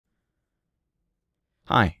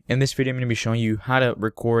Hi, in this video I'm going to be showing you how to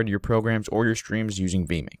record your programs or your streams using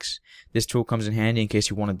vMix. This tool comes in handy in case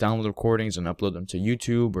you want to download recordings and upload them to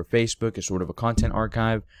YouTube or Facebook as sort of a content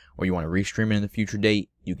archive, or you want to restream it in a future date.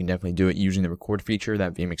 You can definitely do it using the record feature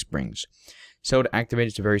that vMix brings. So to activate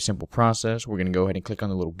it's a very simple process. We're going to go ahead and click on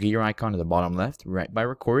the little gear icon at the bottom left right by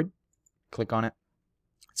record. Click on it.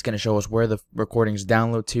 It's going to show us where the recordings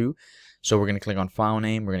download to. So we're going to click on file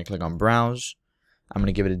name. We're going to click on browse. I'm going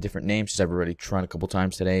to give it a different name since I've already tried a couple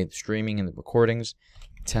times today. The streaming and the recordings.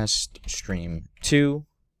 Test stream 2.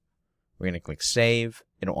 We're going to click save.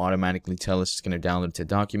 It'll automatically tell us it's going to download to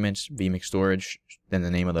documents, vMix storage, then the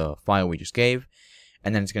name of the file we just gave.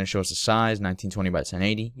 And then it's going to show us the size, 1920 by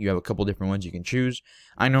 1080. You have a couple different ones you can choose.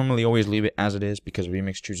 I normally always leave it as it is because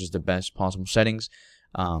vMix chooses the best possible settings.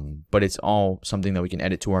 But it's all something that we can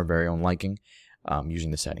edit to our very own liking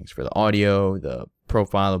using the settings for the audio, the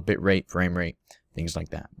profile, bitrate, frame rate, things like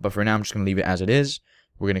that. But for now, I'm just going to leave it as it is.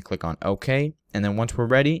 We're going to click on OK. And then once we're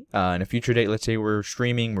ready, in a future date, let's say we're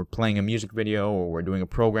streaming, we're playing a music video, or we're doing a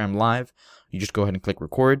program live, you just go ahead and click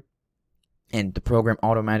record. And the program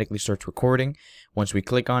automatically starts recording. Once we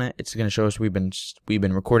click on it, it's going to show us we've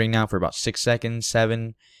been recording now for about 6 seconds,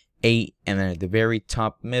 7, 8, and then at the very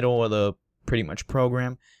top middle of the pretty much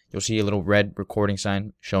program, you'll see a little red recording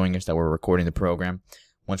sign showing us that we're recording the program.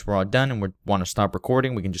 Once we're all done and we want to stop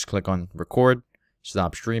recording, we can just click on record,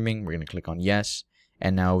 stop streaming. We're going to click on yes.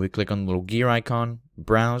 And now we click on the little gear icon,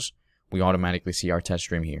 browse, we automatically see our test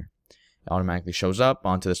stream here. It automatically shows up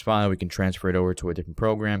onto this file. We can transfer it over to a different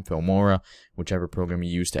program, Filmora, whichever program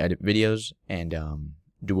you use to edit videos, and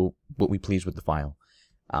do what we please with the file.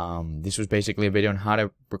 This was basically a video on how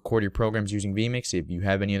to record your programs using vMix. If you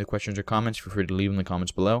have any other questions or comments, feel free to leave them in the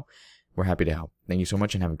comments below. We're happy to help. Thank you so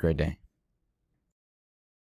much and have a great day.